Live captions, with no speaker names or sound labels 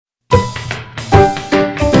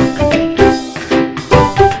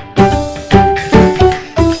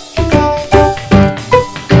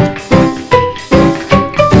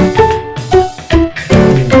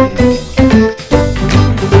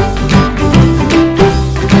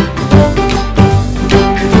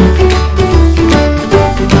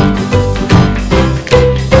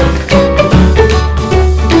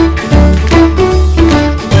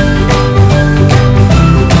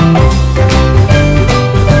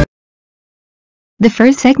The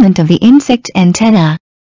first segment of the insect antenna.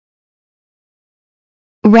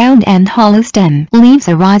 Round and hollow stem. Leaves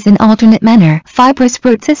arise in alternate manner. Fibrous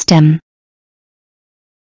root system.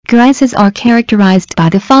 Grasses are characterized by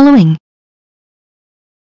the following.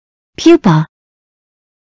 Pupa.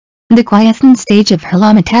 The quiescent stage of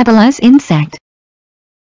holometabolized insect.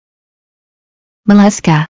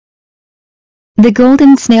 Mollusca. The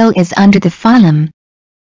golden snail is under the phylum.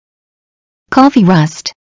 Coffee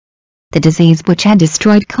rust. The disease which had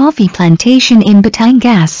destroyed coffee plantation in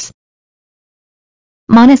Batangas.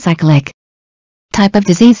 Monocyclic. Type of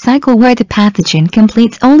disease cycle where the pathogen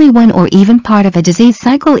completes only one or even part of a disease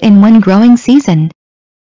cycle in one growing season.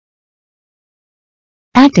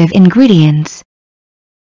 Active ingredients.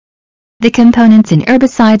 The components in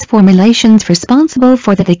herbicides formulations responsible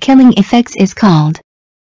for the killing effects is called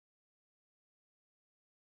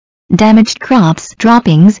damaged crops,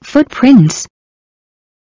 droppings, footprints.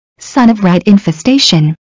 Sign of rat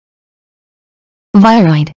infestation.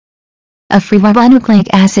 Viroid. A free ribonucleic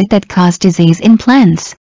acid that causes disease in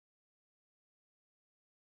plants.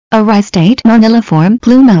 Aristate moniliform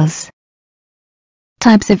plumose.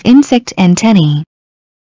 Types of insect antennae.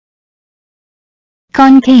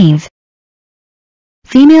 Concave.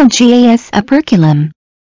 Female GAS operculum.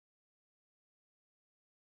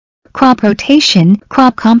 Crop rotation,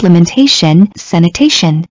 crop complementation,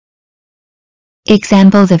 sanitation.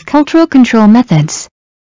 Examples of cultural control methods.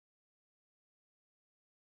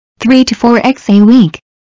 3 to 4 eggs a week.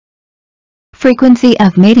 Frequency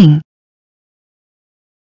of mating.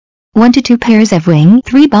 1 to 2 pairs of wing,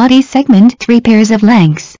 3 body segment, 3 pairs of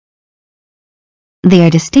legs. Their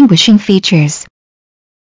distinguishing features.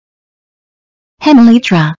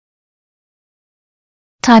 Hemelytra.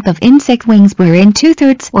 Type of insect wings wherein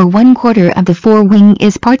 2/3 or 1/4 of the forewing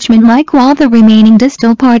is parchment-like while the remaining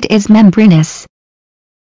distal part is membranous.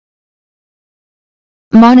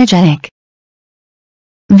 Monogenic.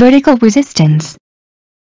 Vertical resistance.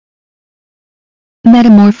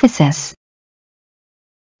 Metamorphosis.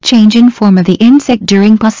 Change in form of the insect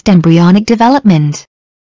during postembryonic development.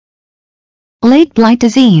 Late blight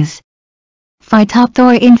disease.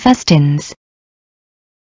 Phytophthora infestans.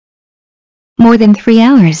 More than 3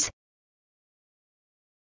 hours.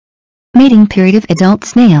 Mating period of adult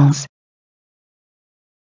snails.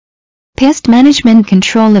 Pest Management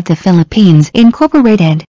Control of the Philippines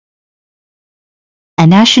Incorporated. A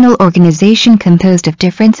national organization composed of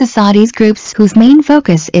different societies groups whose main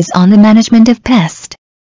focus is on the management of pest.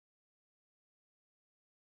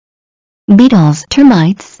 Beetles,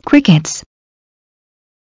 termites, crickets.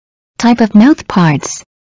 Type of mouth parts.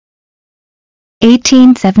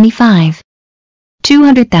 1875.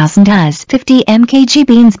 200,000 as 50 mkg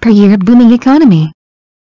beans per year booming economy.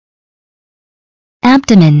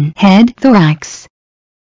 Abdomen, head, thorax.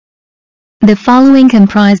 The following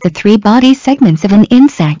comprise the 3 body segments of an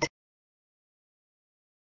insect.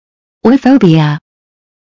 Euphobia.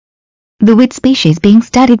 The wind species being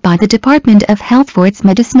studied by the Department of Health for its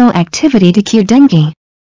medicinal activity to cure dengue.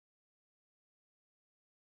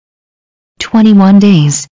 21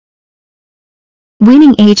 days.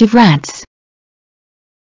 Weaning age of rats.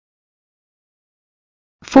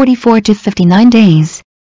 44 to 59 days.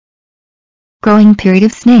 Growing period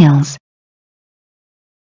of snails.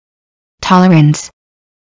 Tolerance.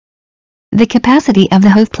 The capacity of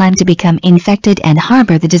the host plant to become infected and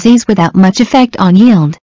harbor the disease without much effect on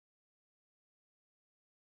yield.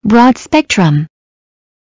 Broad spectrum.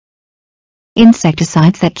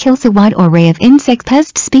 Insecticides that kills a wide array of insect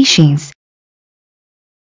pest species.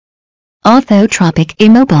 Orthotropic,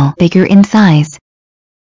 immobile, bigger in size.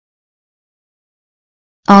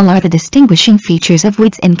 All are the distinguishing features of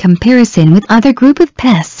weeds in comparison with other group of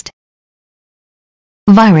pest.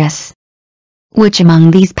 Virus. Which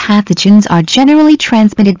among these pathogens are generally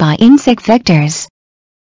transmitted by insect vectors.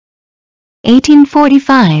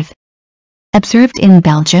 1845. Observed in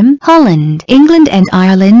Belgium, Holland, England and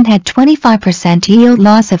Ireland had 25% yield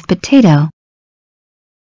loss of potato.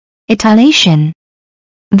 Etylation.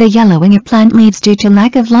 The yellowing of plant leaves due to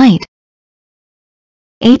lack of light.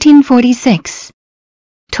 1846.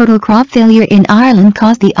 Total crop failure in Ireland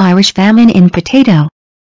caused the Irish famine in potato.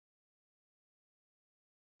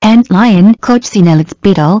 Antlion, Coccinellix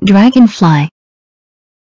beetle, dragonfly.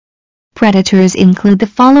 Predators include the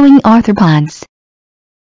following arthropods.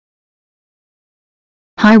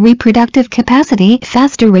 High reproductive capacity,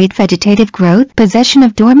 faster rate vegetative growth, possession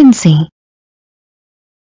of dormancy.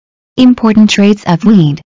 Important traits of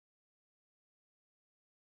weed.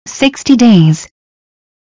 60 days.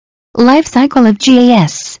 Life cycle of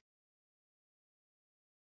GAS.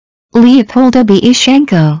 Leopoldo B.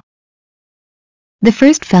 Ishenko. the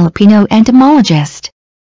first Filipino entomologist.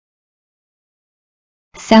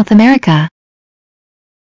 South America.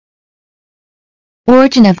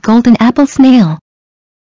 Origin of golden apple snail.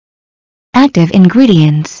 Active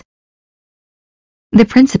ingredients. The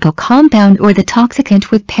principal compound or the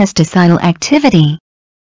toxicant with pesticidal activity.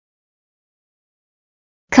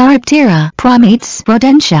 Chiroptera, primates,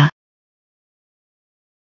 rodentia.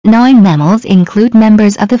 9 mammals include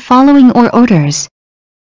members of the following orders.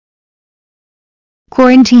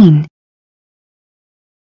 Quarantine.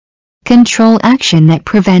 Control action that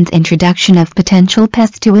prevents introduction of potential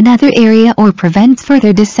pests to another area or prevents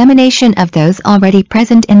further dissemination of those already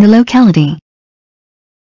present in the locality.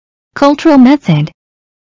 Cultural method.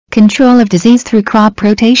 Control of disease through crop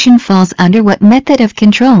rotation falls under what method of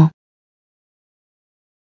control?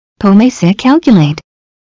 POMESA calculate.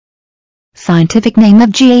 Scientific name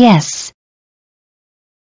of GAS.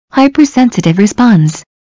 Hypersensitive response.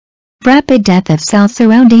 Rapid death of cells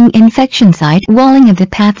surrounding infection site walling of the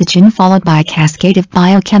pathogen followed by a cascade of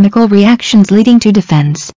biochemical reactions leading to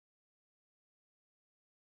defense.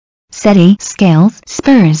 SETI, scales,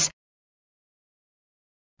 spurs.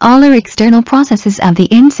 All are external processes of the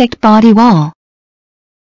insect body wall.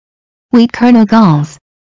 Wheat kernel galls.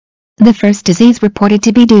 The first disease reported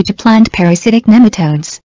to be due to plant parasitic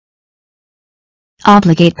nematodes.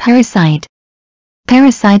 Obligate parasite.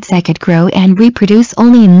 Parasites that could grow and reproduce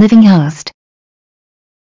only in living host.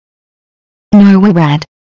 Norway rat.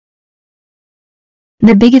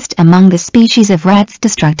 The biggest among the species of rats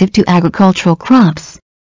destructive to agricultural crops.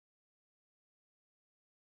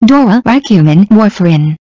 Dora racumin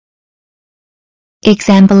warfarin.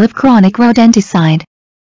 Example of chronic rodenticide.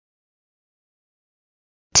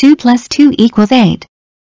 2 + 2 = 8.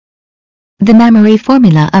 The mammary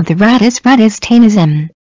formula of the Rattus tanism.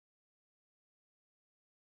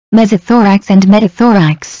 Mesothorax and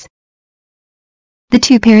metathorax. The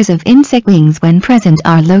 2 pairs of insect wings when present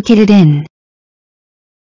are located in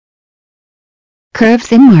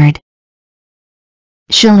curves inward.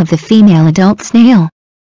 Shell of the female adult snail.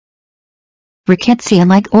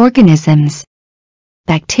 Rickettsia-like organisms.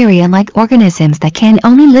 Bacteria-like organisms that can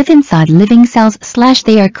only live inside living cells /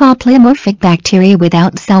 they are coplomorphic bacteria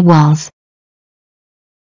without cell walls.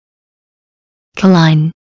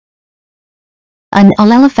 Choline. An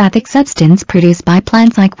allelopathic substance produced by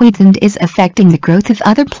plants like weeds and is affecting the growth of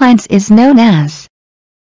other plants is known as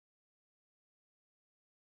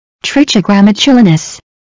Trichogrammachilinus.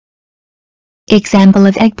 Example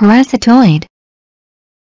of egg parasitoid.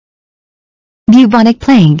 Bubonic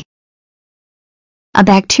plague. A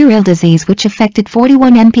bacterial disease which affected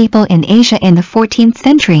 41 million people in Asia in the 14th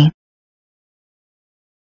century.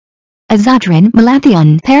 Azodrin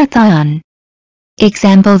malathion parathion.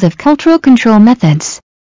 Examples of cultural control methods.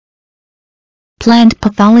 Plant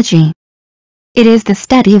pathology. It is the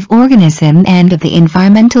study of organism and of the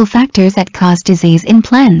environmental factors that cause disease in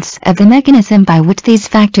plants, of the mechanism by which these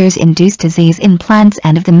factors induce disease in plants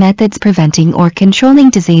and of the methods preventing or controlling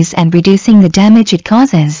disease and reducing the damage it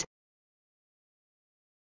causes.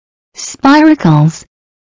 Spiracles.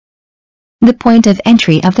 The point of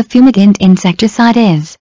entry of the fumigant insecticide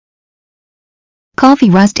is coffee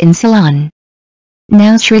rust in Ceylon,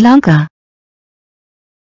 now Sri Lanka.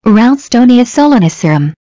 Ralstonia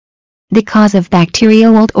solanacearum. The cause of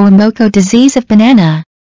bacterial wilt or moco disease of banana.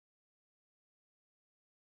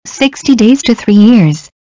 60 days to 3 years.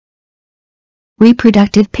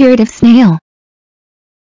 Reproductive period of snail.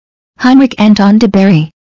 Heinrich Anton de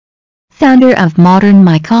Berry, founder of modern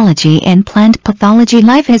mycology and plant pathology.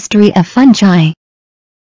 Life history of fungi.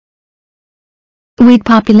 Weed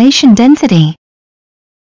population density.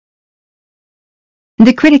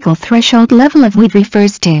 The critical threshold level of weed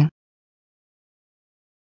refers to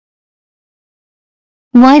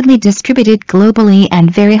widely distributed globally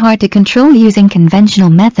and very hard to control using conventional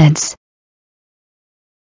methods.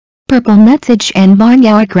 Purple nutsedge and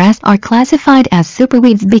barnyard grass are classified as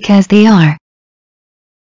superweeds because they are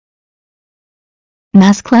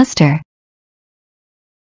mass cluster.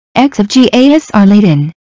 Eggs of GAS are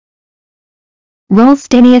laden.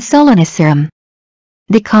 Ralstonia solanacearum.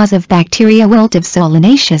 The cause of bacteria wilt of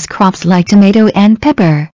solanaceous crops like tomato and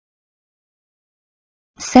pepper.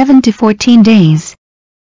 7 to 14 days.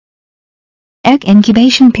 Egg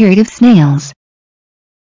incubation period of snails.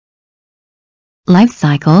 Life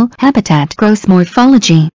cycle, habitat, gross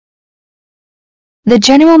morphology. The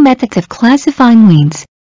general methods of classifying weeds.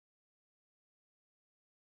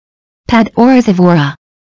 Padorazivora.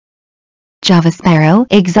 Java sparrow,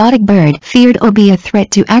 exotic bird, feared or be a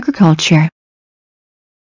threat to agriculture.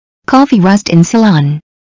 Coffee rust in Ceylon.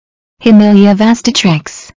 Hemilia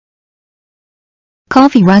vastatrex.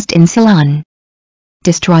 Coffee rust in Ceylon.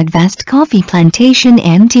 destroyed vast coffee plantation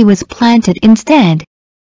and tea was planted instead.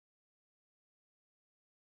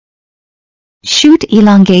 Shoot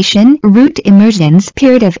elongation, root emergence,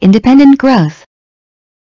 period of independent growth.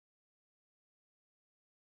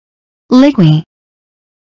 Liqui.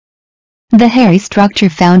 The hairy structure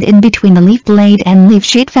found in between the leaf blade and leaf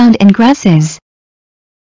sheet found in grasses.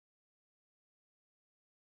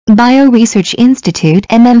 Bioresearch Institute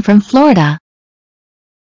MM from Florida.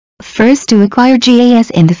 First to acquire GAS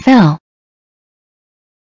in the fill.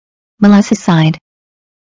 Molasticide.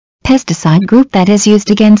 Pesticide group that is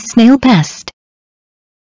used against snail pest.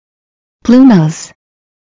 Plumose.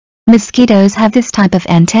 Mosquitoes have this type of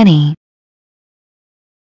antennae.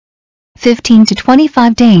 15 to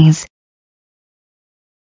 25 days.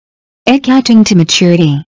 Egg hatching to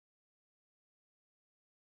maturity.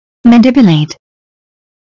 Mandibulate.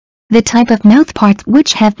 The type of mouthparts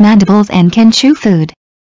which have mandibles and can chew food.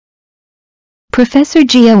 Professor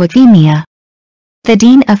Geoacademia. The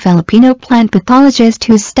Dean of Filipino plant pathologist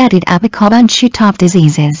who studied apicobanchi top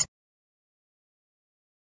diseases.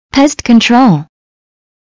 Pest control.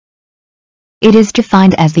 It is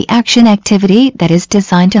defined as the action activity that is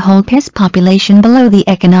designed to hold pest population below the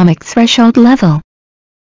economic threshold level.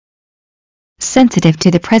 Sensitive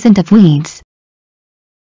to the presence of weeds.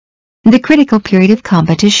 The critical period of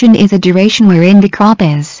competition is a duration wherein the crop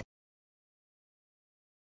is.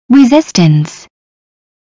 Resistance.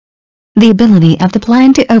 The ability of the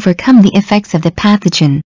plant to overcome the effects of the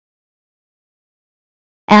pathogen.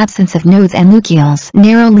 Absence of nodes and luceoles,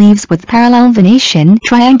 narrow leaves with parallel venation,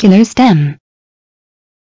 triangular stem.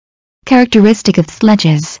 Characteristic of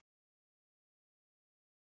sledges.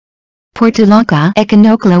 Portulaca,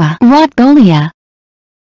 Echinochlora, Rotbolia.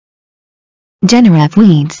 Genera of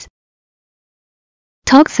weeds.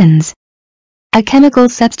 Toxins. A chemical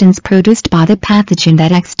substance produced by the pathogen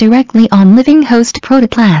that acts directly on living host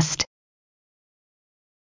protoplast.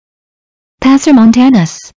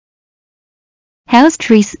 Passermontanus. House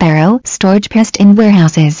tree sparrow, storage pest in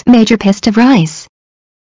warehouses, major pest of rice.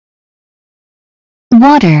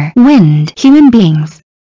 Water, wind, human beings.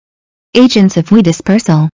 Agents of weed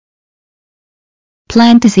dispersal.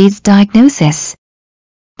 Plant disease diagnosis.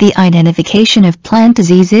 The identification of plant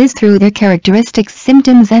diseases through their characteristics,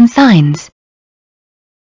 symptoms and signs.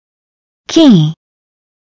 Key.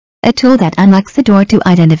 A tool that unlocks the door to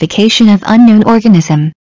identification of unknown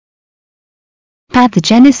organism.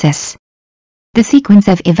 Pathogenesis. The sequence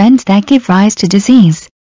of events that give rise to disease.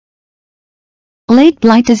 Late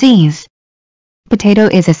blight disease. Potato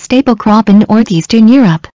is a staple crop in northeastern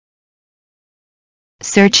Europe.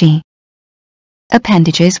 Cerci.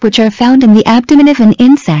 Appendages which are found in the abdomen of an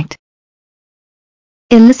insect.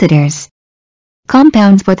 Elicitors.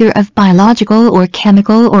 Compounds whether of biological or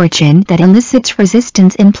chemical origin that elicits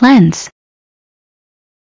resistance in plants.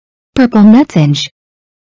 Purple nutsedge.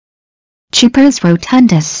 Chypres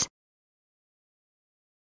rotundus.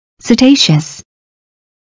 Cetaceous.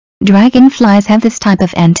 Dragonflies have this type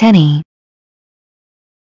of antennae.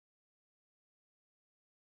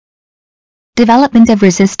 Development of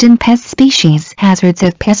resistant pest species, hazards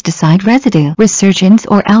of pesticide residue, resurgence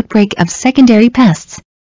or outbreak of secondary pests.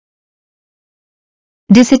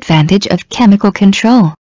 Disadvantage of chemical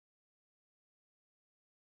control.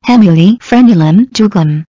 Hemuli, frenulum,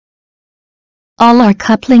 jugulum. All are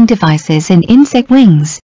coupling devices in insect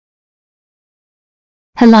wings.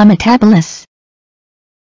 Helometabolous.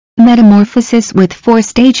 Metamorphosis with 4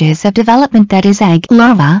 stages of development, that is egg,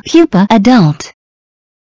 larva, pupa, adult.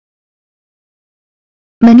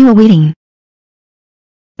 Manual weeding.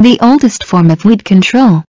 The oldest form of weed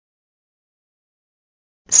control.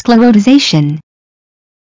 Sclerotization.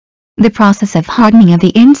 The process of hardening of the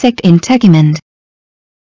insect integument.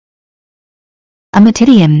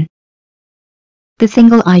 Amatidium. The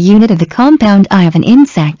single eye unit of the compound eye of an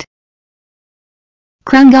insect.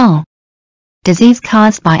 Crown gall. Disease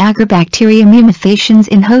caused by agrobacterium mutations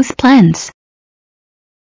in host plants.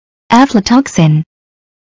 Aflatoxin.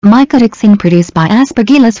 Mycotoxin produced by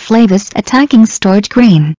Aspergillus flavus attacking storage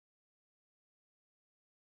grain.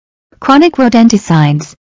 Chronic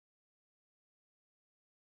rodenticides.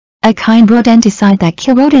 A kind rodenticide that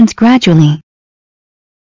kill rodents gradually.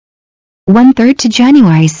 1/3 to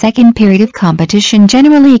January. Second period of competition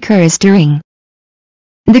generally occurs during.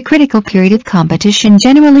 The critical period of competition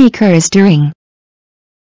generally occurs during.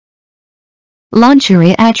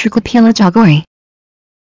 Launchuria atricopelagogori.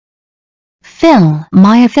 Fill,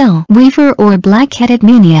 myophyll, weaver or black-headed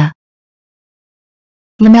munia.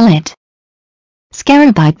 Lamellate.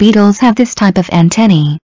 Scarabide beetles have this type of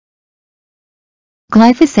antennae.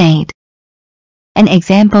 Glyphosate. An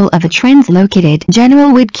example of a translocated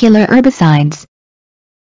general weed killer herbicides.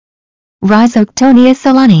 Rhizoctonia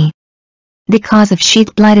solani. The cause of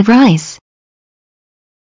sheath blight of rice.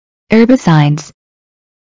 Herbicides.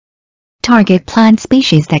 Target plant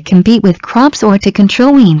species that compete with crops or to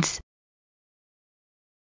control weeds.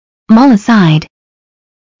 Molicide.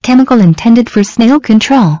 Chemical intended for snail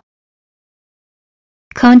control.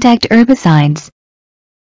 Contact herbicides.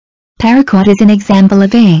 Paraquat is an example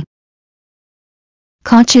of a.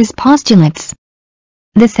 Koch's postulates.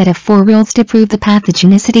 The set of 4 rules to prove the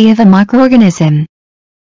pathogenicity of a microorganism.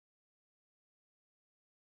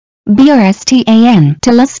 BRSTAN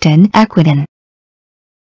Tungsten Aquidin.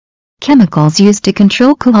 Chemicals used to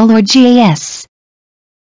control COL or GAS.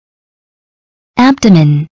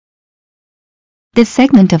 Abdomen. The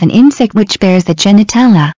segment of an insect which bears the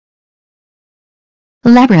genitalia.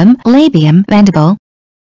 Labrum, labium, mandible.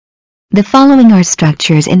 The following are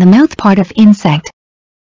structures in the mouth part of insect.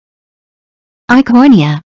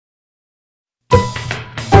 Eichhornia.